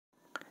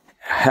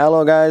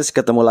Halo guys,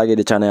 ketemu lagi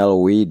di channel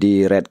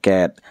Widi Red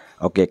Cat.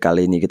 Oke,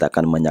 kali ini kita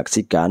akan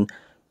menyaksikan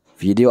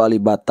video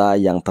Alipbata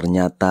yang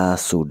ternyata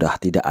sudah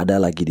tidak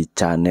ada lagi di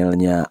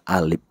channelnya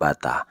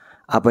Alipbata.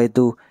 Apa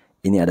itu?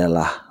 Ini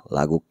adalah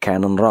lagu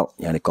Canon Rock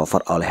yang di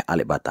cover oleh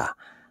Alipbata.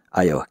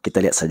 Ayo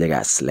kita lihat saja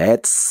guys,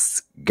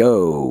 let's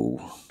go.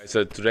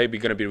 So today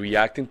we're gonna be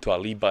reacting to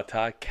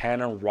Alipbata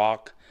Canon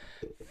Rock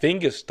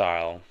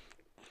fingerstyle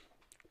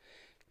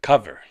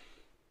cover.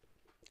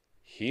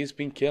 He's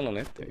been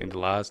killing it in the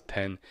last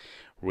 10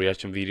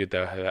 reaction videos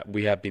that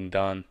we have been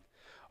done,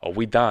 or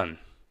we done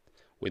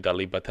with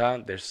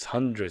Alipbata. There's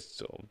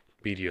hundreds of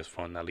videos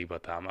from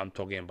Alipbata. I'm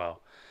talking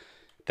about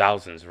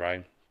thousands,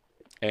 right?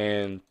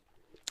 And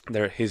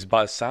his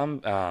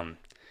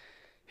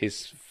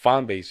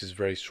fan base is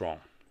very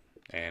strong,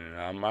 and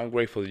I'm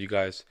grateful that you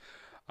guys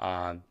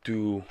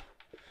do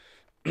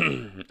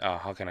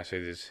how can I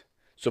say this,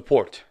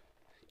 support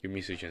your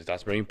musicians.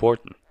 That's very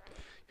important.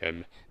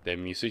 The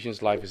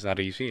musician's life is not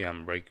easy.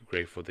 I'm very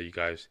grateful that you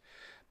guys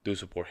do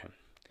support him.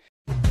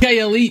 Okay,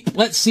 Alip,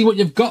 let's see what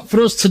you've got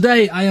for us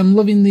today. I am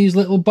loving these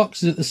little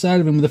boxes at the side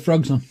of him with the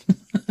frogs on.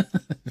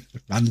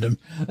 Random.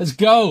 Let's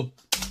go.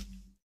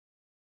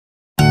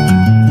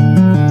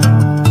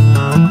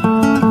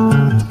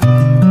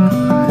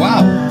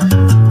 Wow.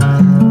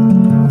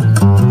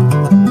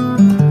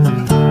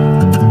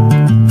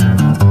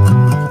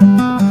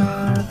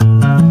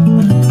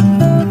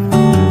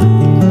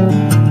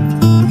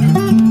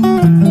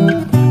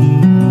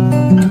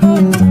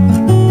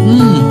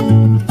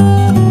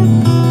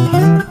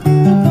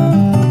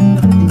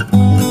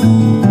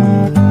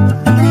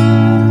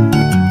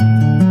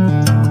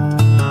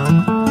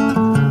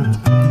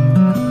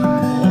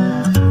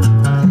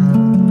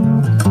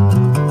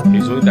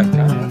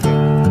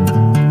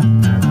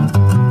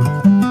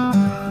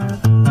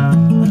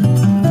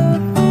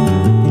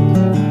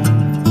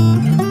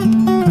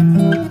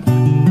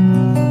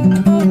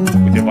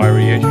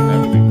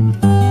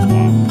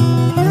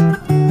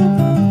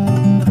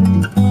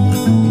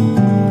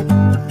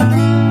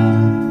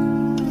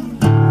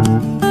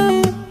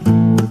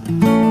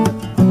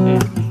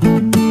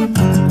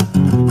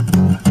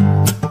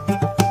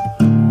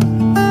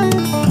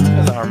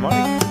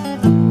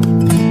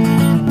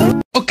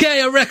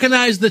 I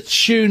recognise the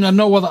tune. I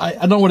know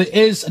what it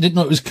is. I didn't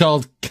know it was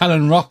called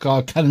Canon Rock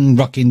or Canon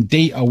Rock in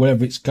D or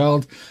whatever it's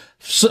called.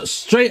 So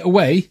straight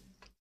away,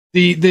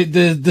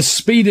 the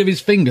speed of his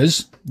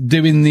fingers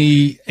doing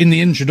in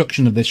the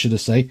introduction of this, should I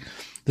say,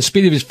 the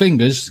speed of his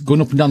fingers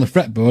going up and down the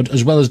fretboard,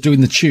 as well as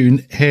doing the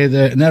tune here,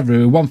 there, and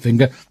everywhere with one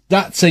finger.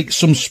 That takes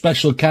some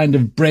special kind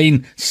of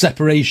brain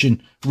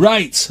separation.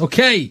 Right?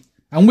 Okay.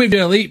 I'm with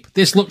you, Alip.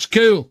 This looks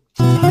cool.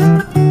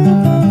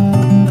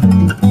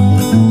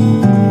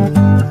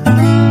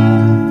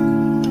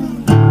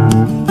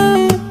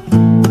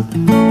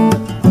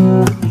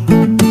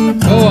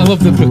 I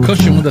love the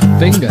percussion with the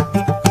finger.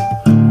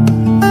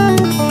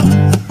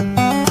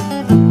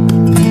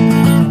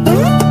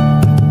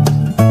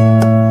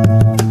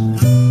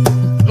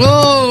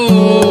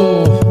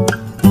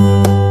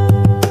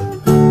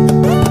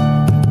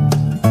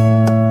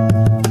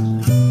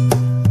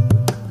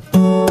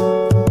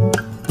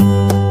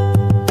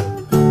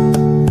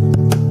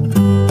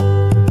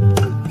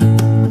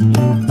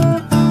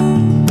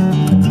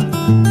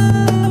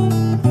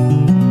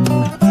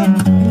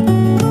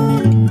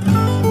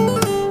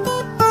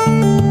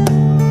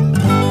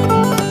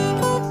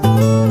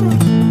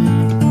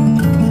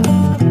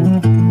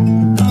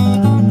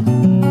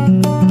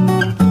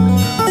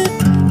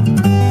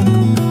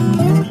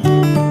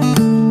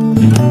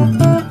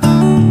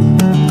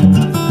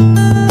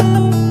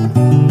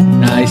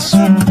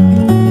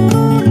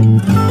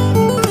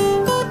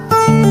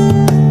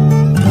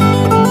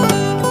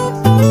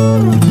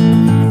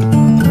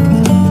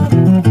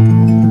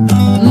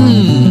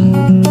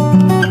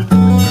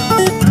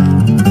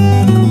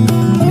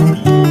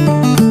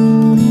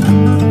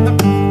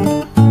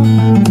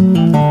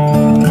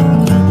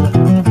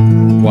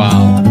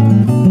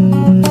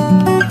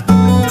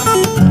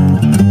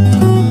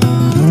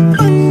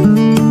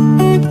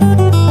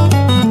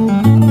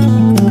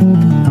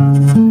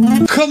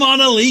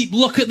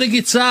 Look at the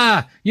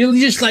guitar. You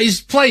just like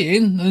he's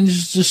playing and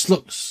just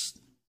looks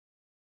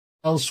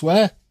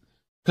elsewhere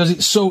because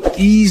it's so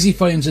easy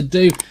for him to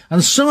do.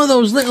 And some of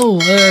those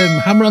little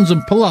hammer-ons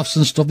and pull-offs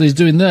and stuff that he's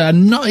doing there are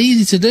not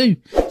easy to do,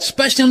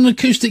 especially on an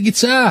acoustic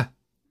guitar.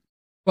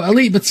 But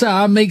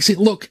Alipbata makes it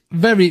look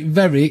very,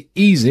 very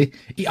easy.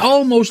 He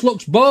almost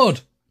looks bored.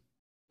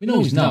 We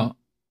know he's not,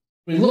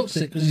 but he looks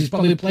it because he's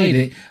probably played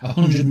it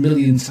 100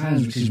 million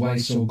times, which is why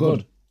he's so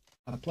good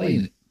at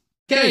playing it.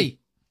 Okay,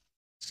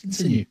 let's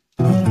continue.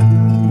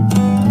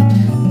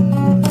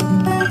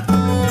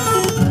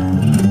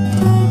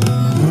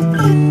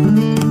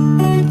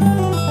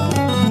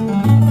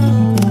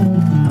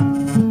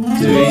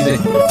 Too easy.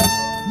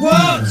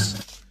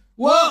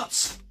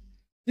 What?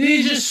 Did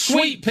he just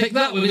sweep pick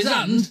that with his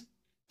hand?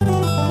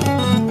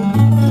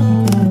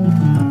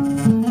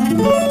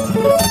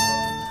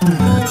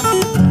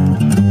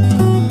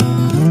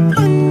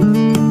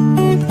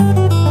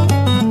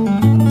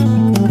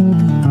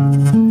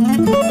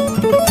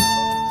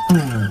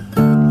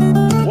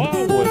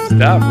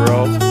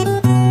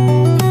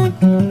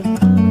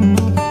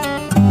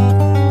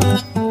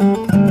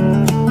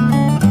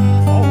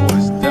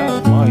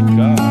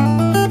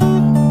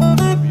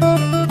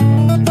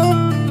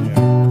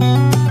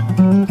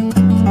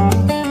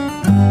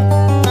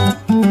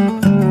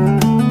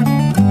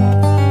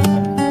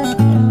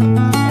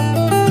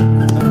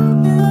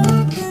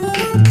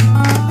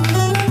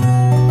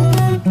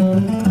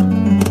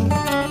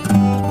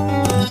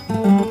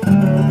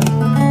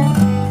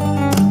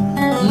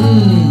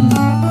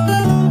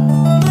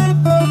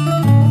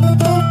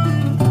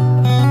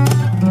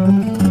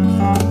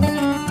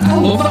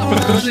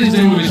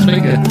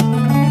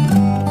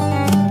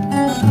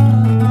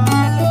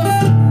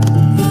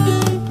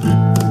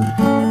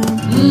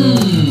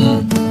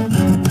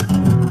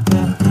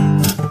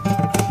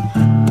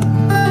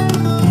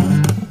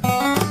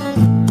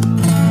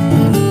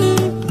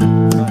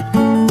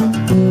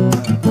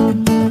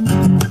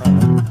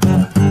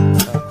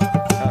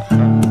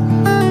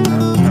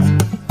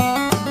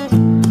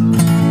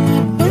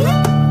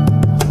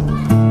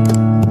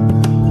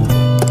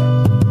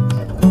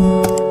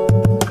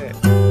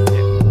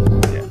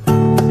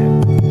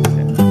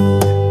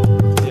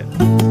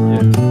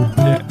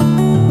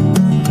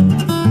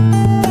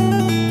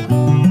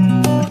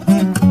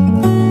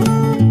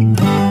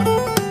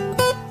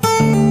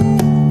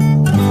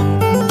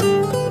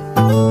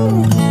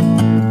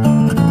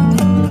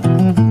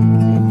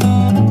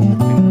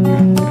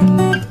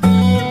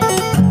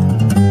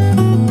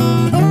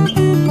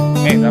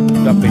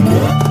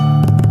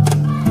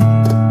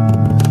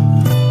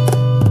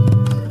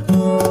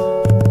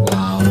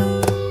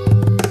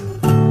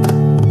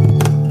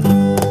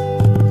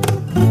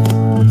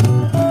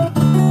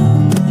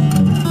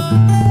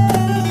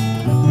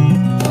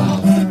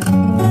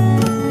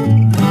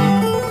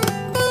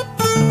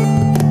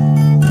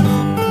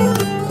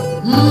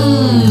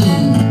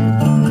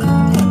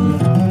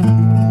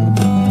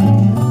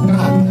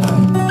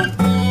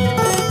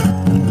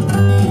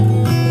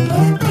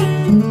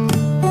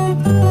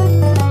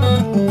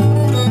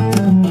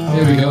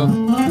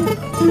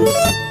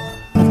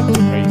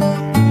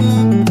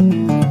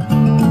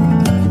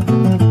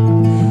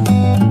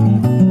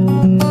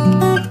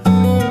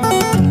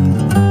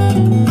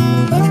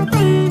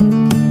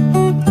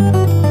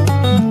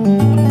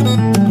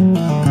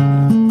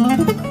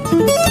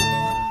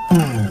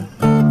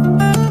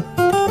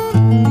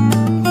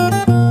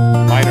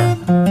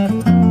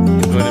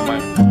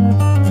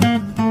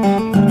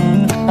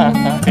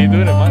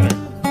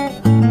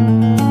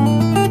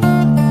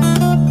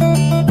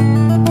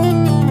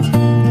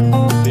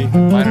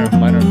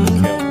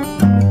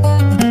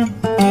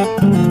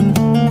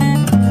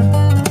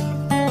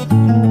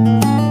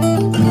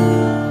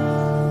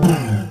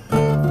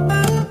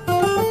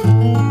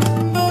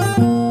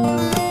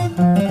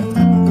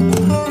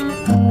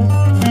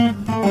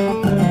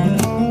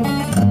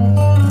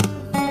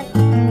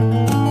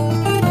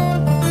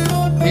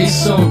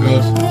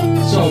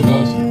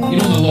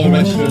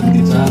 maestro on the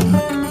guitar.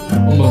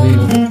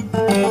 Unbelievable.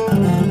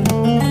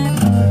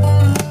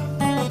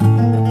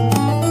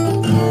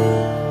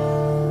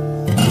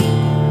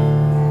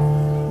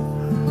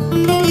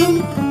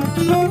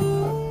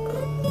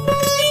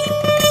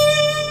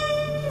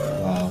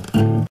 Wow.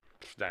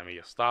 Damn,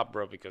 you stop,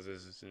 bro, because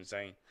this is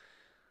insane.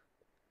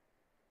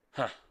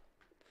 Huh.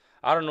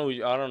 I don't know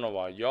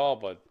about y'all,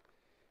 but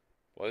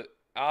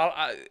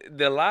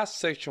the last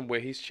section where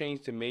he's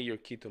changed the major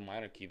key to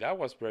minor key, that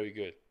was very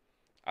good.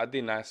 I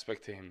did not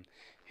expect him.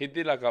 He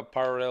did like a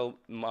parallel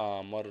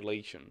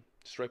modulation,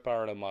 straight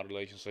parallel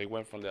modulation. So he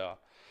went from the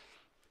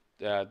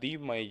D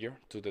major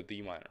to the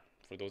D minor.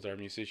 For those that are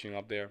musicians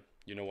up there,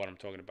 you know what I'm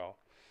talking about.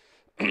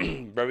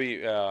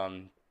 Very.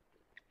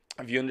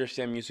 If you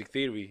understand music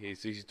theory,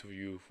 it's easy to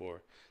you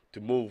to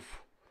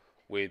move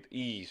with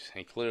ease,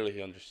 and clearly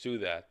he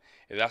understood that.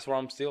 And that's what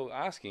I'm still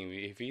asking.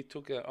 If he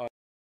took it on.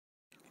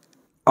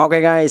 Oke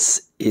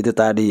guys, itu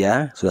tadi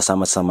ya. Sudah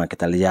sama-sama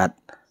kita lihat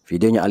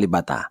videonya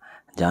Alipbata.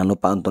 Jangan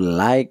lupa untuk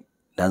like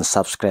dan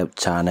subscribe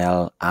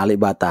channel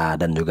Alipbata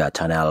dan juga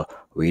channel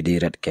Widi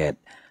Red Cat.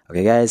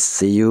 Oke guys,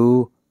 see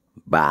you.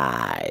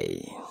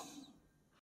 Bye.